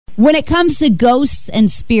When it comes to ghosts and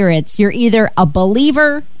spirits, you're either a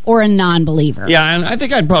believer or a non-believer. Yeah, and I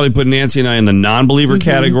think I'd probably put Nancy and I in the non-believer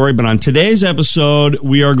category, but on today's episode,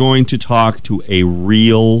 we are going to talk to a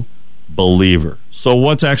real believer. So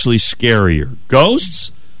what's actually scarier,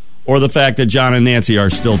 ghosts or the fact that John and Nancy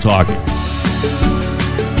are still talking?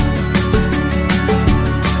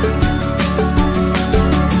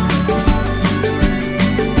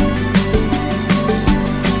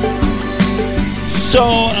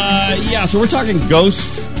 So we're talking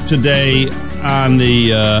ghosts today on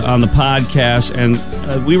the podcast,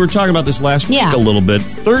 and we were talking about this last week a little bit.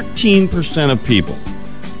 13% of people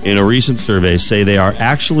in a recent survey say they are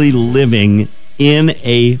actually living in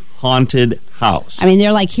a haunted house. I mean,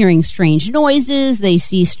 they're like hearing strange noises, they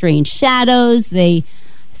see strange shadows, they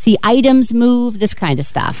see items move, this kind of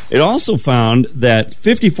stuff. It also found that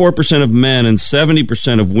 54% of men and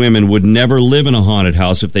 70% of women would never live in a haunted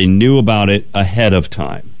house if they knew about it ahead of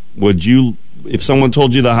time. Would you, if someone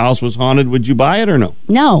told you the house was haunted, would you buy it or no?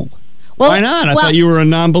 No. Well, why not? I thought you were a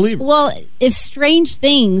non-believer. Well, if strange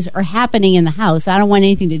things are happening in the house, I don't want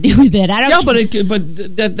anything to do with it. But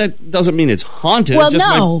that doesn't mean it's haunted. Well,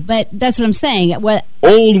 no, but that's what I'm saying. Old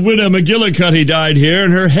widow McGillicuddy died here,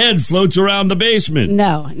 and her head floats around the basement.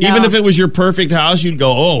 No. Even if it was your perfect house, you'd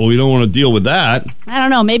go, oh, we don't want to deal with that. I don't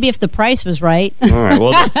know. Maybe if the price was right. All right.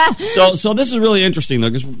 Well, so this is really interesting, though,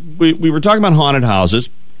 because we were talking about haunted houses.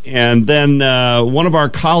 And then one of our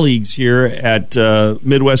colleagues here at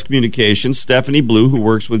Midwest Communications, Stephanie Blue, who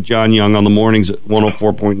works with John Young on the mornings at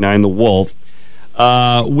 104.9 The Wolf,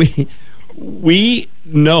 we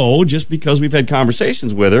know, just because we've had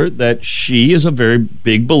conversations with her, that she is a very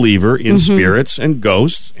big believer in spirits and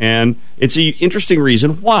ghosts. And it's an interesting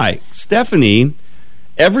reason why. Stephanie,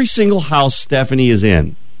 every single house Stephanie is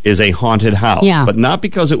in is a haunted house. Yeah. But not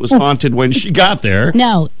because it was haunted when she got there.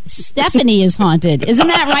 No, Stephanie is haunted. Isn't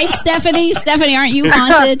that right, Stephanie? Stephanie, aren't you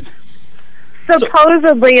haunted?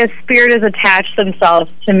 Supposedly a spirit has attached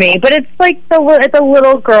themselves to me, but it's like it's a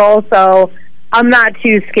little girl, so I'm not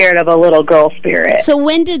too scared of a little girl spirit. So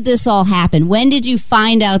when did this all happen? When did you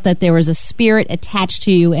find out that there was a spirit attached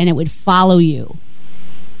to you and it would follow you?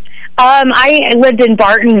 I lived in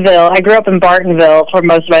Bartonville. I grew up in Bartonville for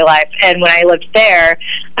most of my life, and when I lived there,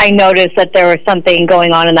 I noticed that there was something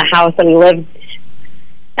going on in the house that we lived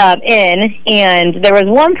in, and there was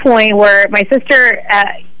one point where my sister,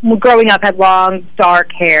 growing up, had long,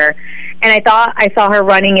 dark hair, and I thought I saw her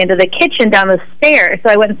running into the kitchen down the stairs,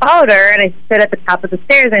 so I went and followed her, and I stood at the top of the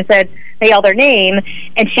stairs, and I said, I yelled her name,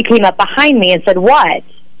 and she came up behind me and said, "What?"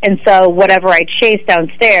 And so whatever I chased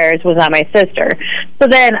downstairs was not my sister. So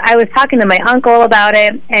then I was talking to my uncle about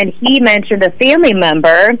it, and he mentioned a family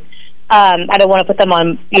member. I don't want to put them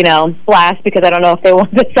on, blast because I don't know if they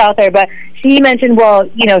want this out there, but he mentioned,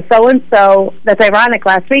 so-and-so, that's ironic,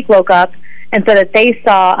 last week woke up and said that they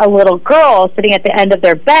saw a little girl sitting at the end of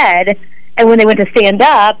their bed, and when they went to stand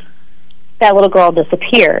up, that little girl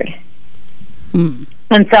disappeared. And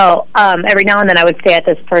so every now and then I would stay at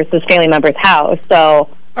this person's family member's house, so...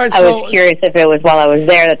 Right, I was curious if it was while I was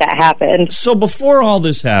there that happened. So before all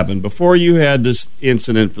this happened, before you had this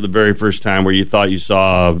incident for the very first time where you thought you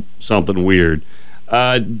saw something weird,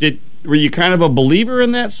 were you kind of a believer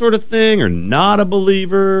in that sort of thing or not a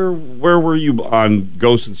believer? Where were you on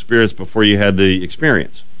ghosts and spirits before you had the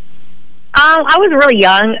experience? I was really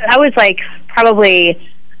young. I was probably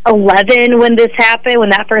 11 when this happened,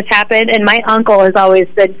 when that first happened, and my uncle has always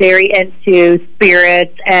been very into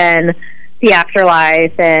spirits and the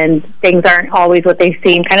afterlife, and things aren't always what they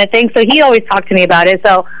seem kind of thing. So he always talked to me about it.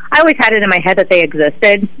 So I always had it in my head that they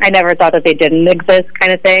existed. I never thought that they didn't exist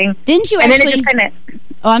kind of thing. Didn't you and actually... Then it just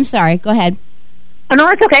Oh, I'm sorry. Go ahead. Oh, no,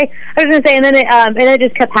 it's okay. I was going to say, and then it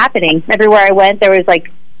just kept happening. Everywhere I went, there was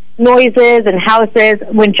noises and houses.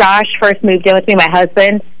 When Josh first moved in with me, my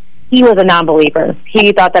husband, he was a non-believer.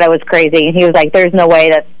 He thought that I was crazy. He was like, there's no way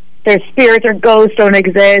that there's spirits or ghosts don't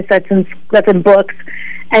exist. That's in books.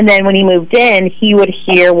 And then when he moved in, he would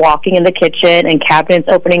hear walking in the kitchen and cabinets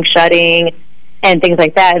opening, shutting, and things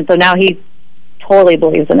like that. And so now he totally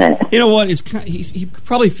believes in it. You know what? He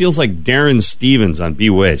probably feels like Darren Stevens on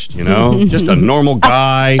Bewitched, just a normal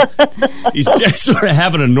guy. He's just sort of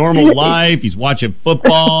having a normal life. He's watching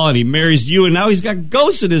football, and he marries you, and now he's got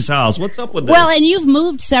ghosts in his house. What's up with this? Well, and you've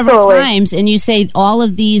moved several times, and you say all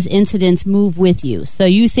of these incidents move with you. So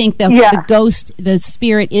you think the ghost, the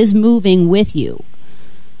spirit, is moving with you.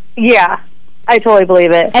 Yeah, I totally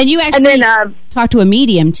believe it. And you actually talked to a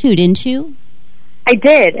medium, too, didn't you? I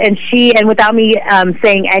did, and without me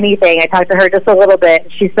saying anything, I talked to her just a little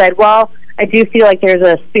bit. She said, well, I do feel like there's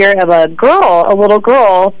a spirit of a little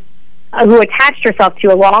girl, who attached herself to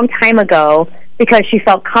you a long time ago. because she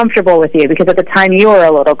felt comfortable with you, because at the time you were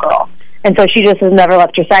a little girl. And so she just has never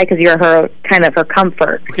left your side because you're her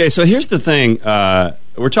comfort. Okay, so here's the thing.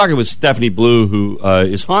 We're talking with Stephanie Blue, who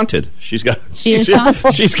is haunted. Her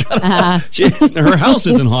house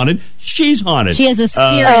isn't haunted. She's haunted. She has a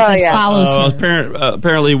spirit that follows her.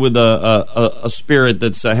 Apparently with a spirit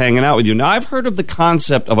that's hanging out with you. Now, I've heard of the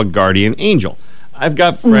concept of a guardian angel. I've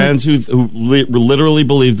got friends who literally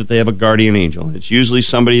believe that they have a guardian angel. It's usually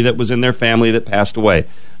somebody that was in their family that passed away.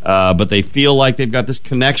 But they feel like they've got this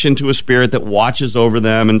connection to a spirit that watches over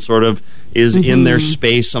them and sort of is in their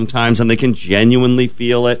space sometimes, and they can genuinely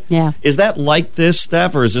feel it. Yeah. Is that like this,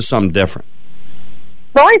 Steph, or is this something different?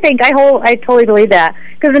 Well, I totally believe that,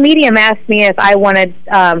 because the medium asked me if I wanted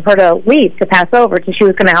her to leave, to pass over, so she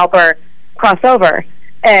was going to help her cross over.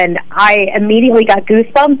 And I immediately got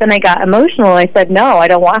goosebumps, and I got emotional. I said, no, I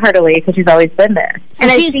don't want her to leave, because she's always been there. So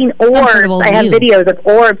and I've seen orbs. I have videos of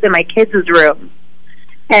orbs in my kids' room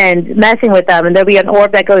and messing with them. And there'll be an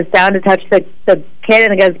orb that goes down to touch the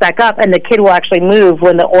kid, and it goes back up, and the kid will actually move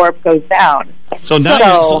when the orb goes down. So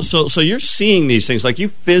now, so you're seeing these things, like you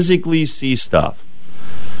physically see stuff.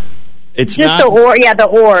 It's just not the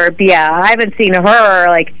orb. Yeah, I haven't seen her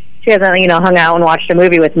like. She hasn't, hung out and watched a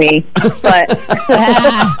movie with me, but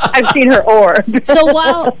I've seen her orb.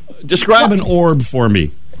 So describe an orb for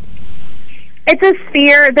me. It's a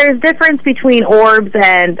sphere. There's difference between orbs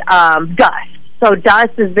and dust. So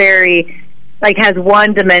dust is very, has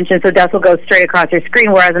one dimension, so dust will go straight across your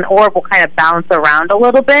screen, whereas an orb will kind of bounce around a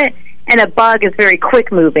little bit. And a bug is very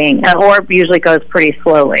quick moving. An orb usually goes pretty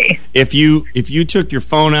slowly. If you took your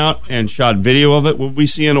phone out and shot video of it, would we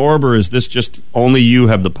see an orb, or is this just only you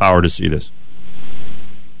have the power to see this?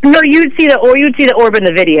 No, you'd see the orb in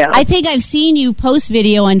the video. I think I've seen you post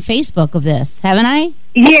video on Facebook of this, haven't I?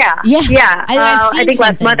 Yeah. I think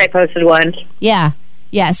last month I posted one. Yeah.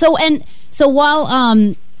 So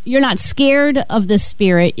while you're not scared of the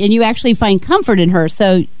spirit, and you actually find comfort in her,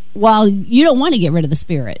 so while you don't want to get rid of the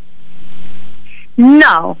spirit.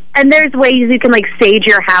 No, and there's ways you can sage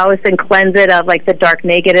your house and cleanse it of the dark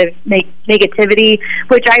negativity,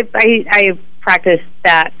 which I practice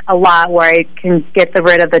that a lot, where I can get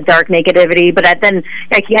rid of the dark negativity, but then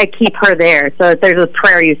I keep her there. So there's a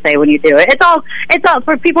prayer you say when you do it. It's all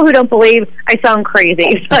for people who don't believe. I sound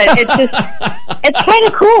crazy, but it's kind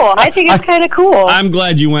of cool. I think it's kind of cool. I'm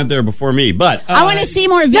glad you went there before me, but I want to see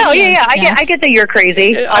more videos. No, yeah, I get that you're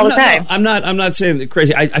crazy all the time. No, I'm not saying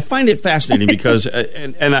crazy. I find it fascinating because,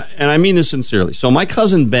 and I mean this sincerely. So my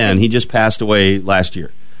cousin Ben, he just passed away last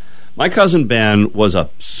year. My cousin Ben was a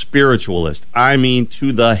spiritualist. I mean,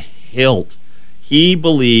 to the hilt. He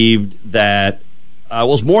believed that,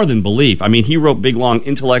 was more than belief. I mean, he wrote big, long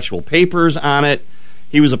intellectual papers on it.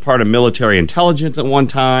 He was a part of military intelligence at one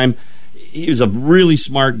time. He was a really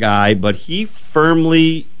smart guy, but he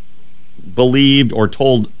firmly believed, or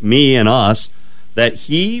told me and us, that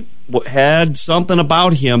he had something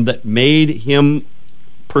about him that made him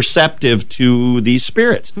perceptive to these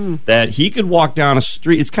spirits, that he could walk down a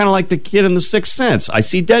street. It's kind of like the kid in The Sixth Sense. I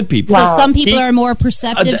see dead people. So some people are more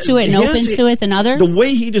perceptive to it and open to it than others? The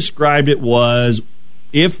way he described it was,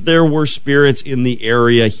 if there were spirits in the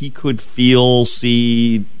area, he could feel,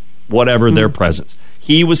 see, whatever their presence.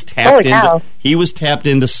 He was tapped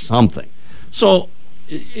into something. So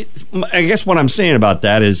I guess what I'm saying about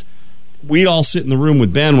that is, we'd all sit in the room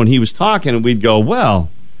with Ben when he was talking, and we'd go, well,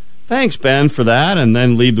 thanks, Ben, for that, and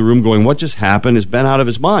then leave the room going, what just happened? Is Ben out of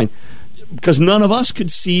his mind? Because none of us could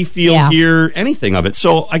see, feel, hear anything of it.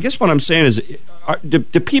 So I guess what I'm saying is, do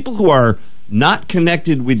people who are not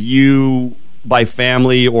connected with you by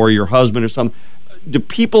family or your husband or something, do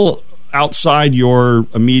people outside your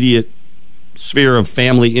immediate sphere of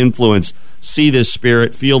family influence see this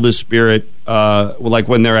spirit, feel this spirit, like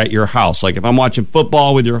when they're at your house? Like if I'm watching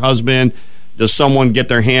football with your husband, does someone get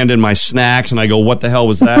their hand in my snacks and I go, what the hell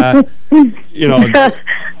was that?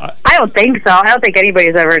 I don't think so. I don't think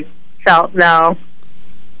anybody's ever felt, no.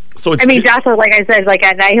 So Joshua, like I said,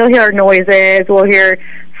 at night he'll hear noises, we'll hear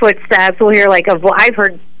footsteps, we'll hear I've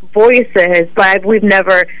heard voices, but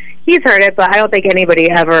he's heard it, but I don't think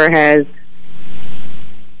anybody ever has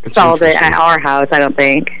felt it at our house, I don't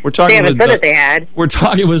think. They haven't said that they had. We're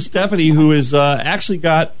talking with Stephanie, who has actually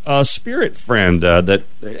got a spirit friend that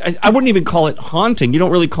I wouldn't even call it haunting. You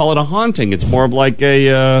don't really call it a haunting. It's more of like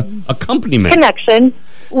a accompaniment. Connection.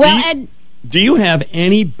 Do you have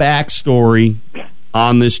any backstory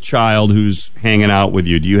on this child who's hanging out with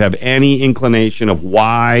you? Do you have any inclination of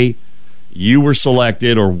why you were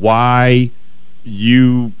selected or why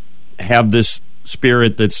you have this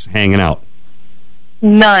spirit that's hanging out?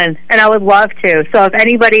 None, and I would love to. So if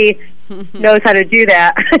anybody knows how to do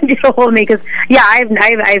that. Get a hold of me because,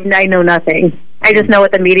 I know nothing. I just know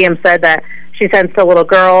what the medium said, that she sensed a little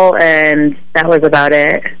girl, and that was about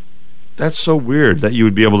it. That's so weird that you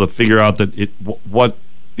would be able to figure out that what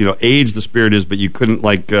age the spirit is, but you couldn't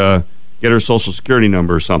get her social security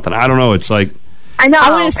number or something. I don't know. It's like, I know.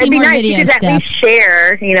 I want to see It'd be more nice videos, if you could at least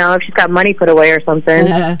share, if she's got money put away or something.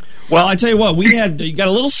 Well, I tell you what, you got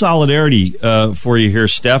a little solidarity for you here,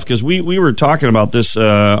 Steph, because we were talking about this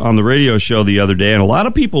on the radio show the other day, and a lot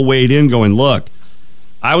of people weighed in going, look,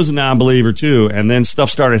 I was a non-believer too, and then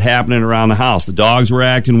stuff started happening around the house. The dogs were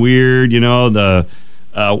acting weird,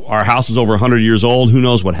 our house is over 100 years old. Who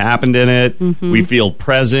knows what happened in it? Mm-hmm. We feel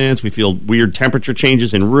presence. We feel weird temperature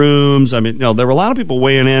changes in rooms. I mean, there were a lot of people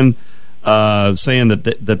weighing in saying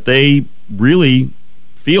that they really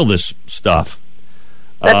feel this stuff.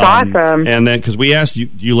 That's awesome. And then, because we asked you,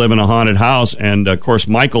 do you live in a haunted house? And, of course,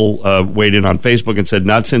 Michael weighed in on Facebook and said,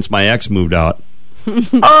 not since my ex moved out.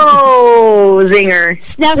 Oh,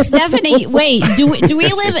 zinger. Now, Stephanie, wait,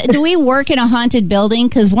 do we work in a haunted building?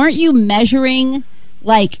 Because weren't you measuring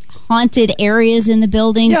haunted areas in the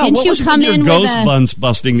building? Yeah, Didn't what you was come with your in ghost with buns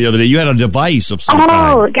busting the other day? You had a device of some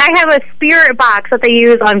kind. kind. I have a spirit box that they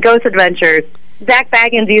use on Ghost Adventures. Zach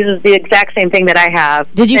Baggins uses the exact same thing that I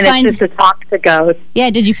have. Did you find it's just to talk to ghosts? Yeah,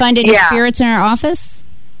 did you find any spirits in our office?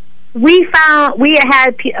 We had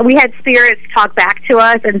spirits talk back to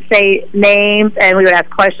us and say names, and we would ask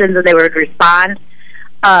questions, and they would respond.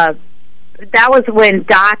 That was when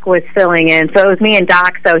Doc was filling in, so it was me and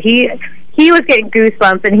Doc. So he was getting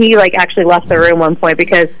goosebumps, and he actually left the room one point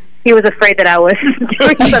because he was afraid that I was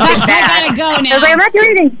doing something bad. I gotta go now. I was like, I'm not doing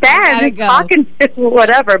anything bad. I'm talking to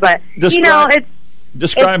whatever, but describe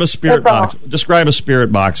a spirit box. Describe a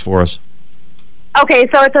spirit box for us. Okay,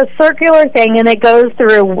 so it's a circular thing, and it goes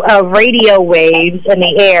through radio waves in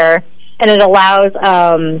the air, and it allows,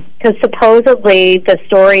 because supposedly the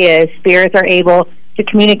story is spirits are able to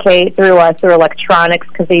communicate through us through electronics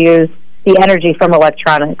because they use the energy from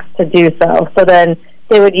electronics to do so. So then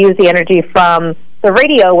they would use the energy from the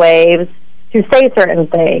radio waves to say certain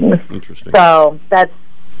things. Interesting. So that's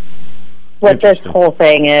what this whole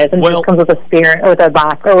thing is, and it just comes with a spirit, or with a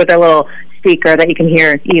box, or with a little speaker that you can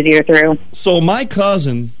hear easier through. So my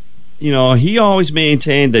cousin, he always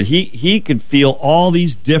maintained that he could feel all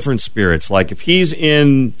these different spirits. Like if he's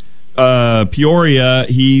in Peoria,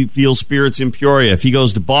 he feels spirits in Peoria. If he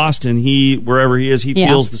goes to Boston, wherever he is, he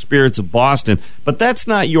feels the spirits of Boston. But that's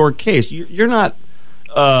not your case. You're not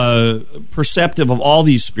perceptive of all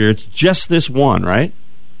these spirits, just this one, right?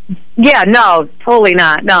 Yeah, no, totally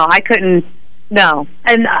not. No, I couldn't. No,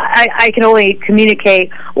 and I can only communicate.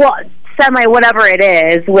 Well, whatever it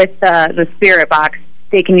is with the spirit box,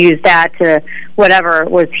 they can use that to whatever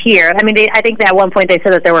was here. I mean, I think that at one point they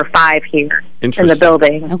said that there were 5 here in the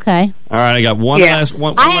building. Okay. All right, I got one last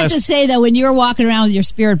one. I have to say, though, when you were walking around with your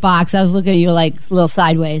spirit box, I was looking at you a little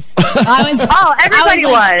sideways. Everybody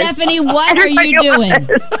was. Stephanie, what are you doing?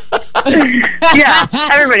 Yeah,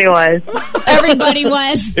 everybody was. Everybody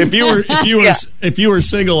was. If you were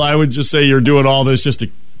single, I would just say you're doing all this just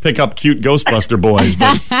to pick up cute Ghostbuster boys.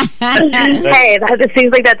 But hey, it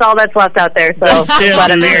seems like that's all that's left out there, so I'm glad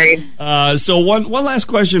I'm married. So one last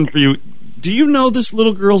question for you. Do you know this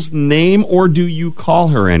little girl's name, or do you call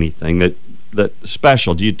her anything that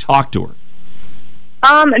special? Do you talk to her?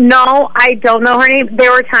 No, I don't know her name.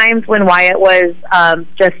 There were times when Wyatt was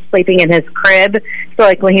just sleeping in his crib.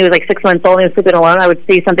 So when he was 6 months old and he was sleeping alone, I would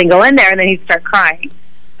see something go in there, and then he'd start crying.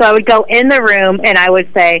 So I would go in the room, and I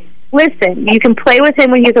would say, listen, you can play with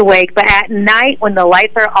him when he's awake, but at night when the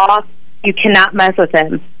lights are off, you cannot mess with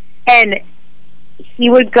him. And he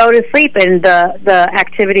would go to sleep, and the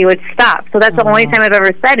activity would stop. So that's the only time I've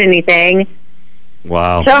ever said anything to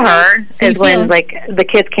her, is when the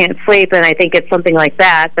kids can't sleep, and I think it's something like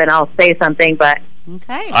that, then I'll say something, but...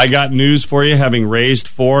 Okay. I got news for you. Having raised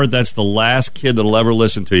 4, that's the last kid that'll ever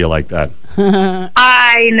listen to you like that.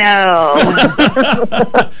 I know.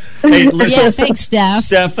 Hey, listen, yeah, thanks, Steph.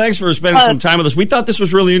 Steph, thanks for spending some time with us. We thought this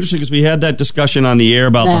was really interesting because we had that discussion on the air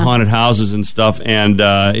about the haunted houses and stuff. And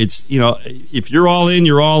it's, if you're all in,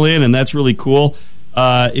 you're all in, and that's really cool.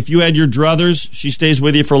 If you had your druthers, she stays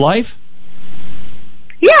with you for life?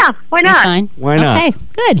 Yeah, why not? Fine. Why not? Okay,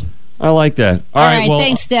 good. I like that. All right, well,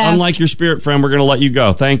 thanks, Steph. Unlike your spirit friend, we're going to let you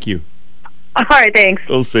go. Thank you. All right, thanks.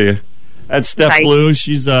 We'll see you. That's Steph Bye. Blue.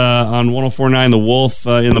 She's on 104.9 The Wolf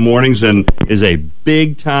in the mornings and is a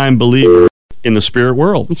big-time believer in the spirit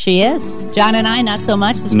world. She is. John and I, not so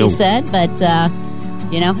much, as we said, but,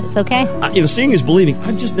 it's okay. Seeing is believing.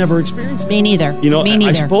 I've just never experienced it. Me neither. Me neither.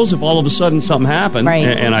 I suppose if all of a sudden something happened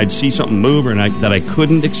and I'd see something move that I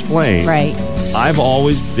couldn't explain. Right. I've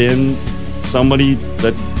always been somebody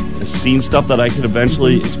that has seen stuff that I can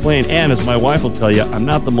eventually explain. And as my wife will tell you, I'm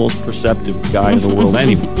not the most perceptive guy in the world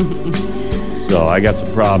anyway. So I got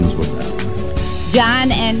some problems with that.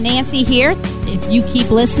 John and Nancy here. If you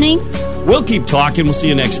keep listening, we'll keep talking. We'll see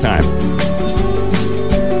you next time.